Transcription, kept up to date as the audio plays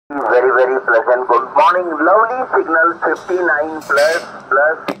Very pleasant. Good morning. Lovely signal 59 plus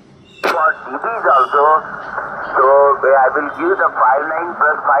for dBs also. So I will give the 59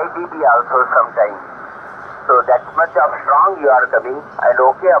 plus 5 dB also sometime. So that much of strong you are coming and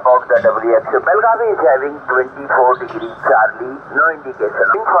okay about the WX. Belgaum is having 24 degrees Charlie, no indication.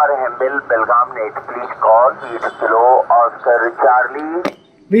 For Hembel Belgaum net, please call V2 Kilo Oscar Charlie.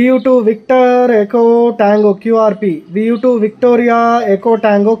 VU2 Victor Echo Tango QRP. VU2 Victoria Echo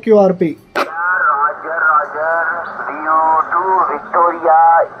Tango QRP. Roger. VU2 Victoria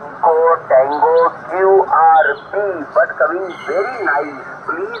Echo Tango QRP. But coming very nice.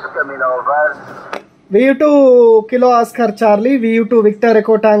 Please come in over. VU2 Kilo Oscar Charlie. VU2 Victor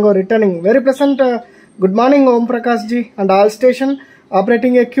Echo Tango returning. Very pleasant. Good morning Om Prakash ji and all station.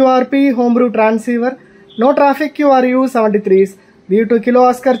 Operating a QRP homebrew transceiver. No traffic QRU 73s. VU2 Kilo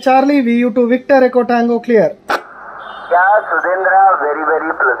Oscar Charlie, VU2 Victor Echo Tango clear. Yeah, Sudhindra,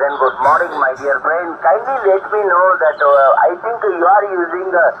 very pleasant. Good morning, my dear friend. Kindly let me know that I think you are using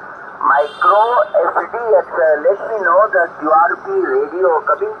micro SDX. Let me know the QRP radio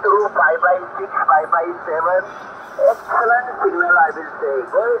coming through 5x6, 5x7. Excellent signal, I will say.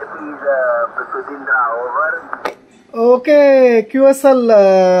 Go ahead, please, Sudhindra, over. Okay, QSL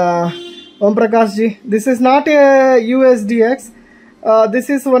Om Prakash ji. This is not a USDX. This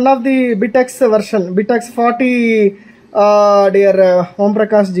is one of the BITX version, BITX40, dear Om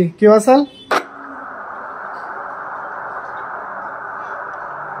Prakash ji. QSL?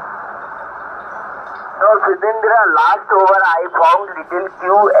 So, Sudhindra, last over I found little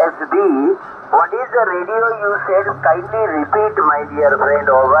QSB. What is the radio you said? Kindly repeat, my dear friend,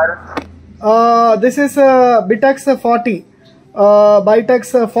 over. This is BITX40,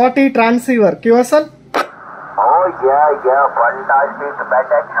 BITX40 transceiver. QSL? Oh, yeah, fantastic.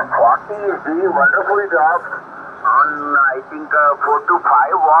 BITX40 is doing wonderful job on, I think, 4 to 5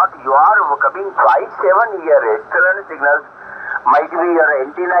 watt. You are coming 5-7 here. Excellent signals. Might be your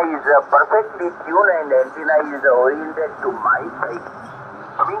antenna is perfectly tuned and antenna is oriented to my side.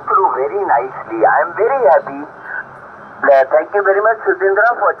 Coming through very nicely. I am very happy. Thank you very much, Sudhindra,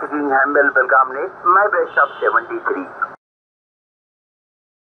 for checking Hembel Belgaum net. My best of 73.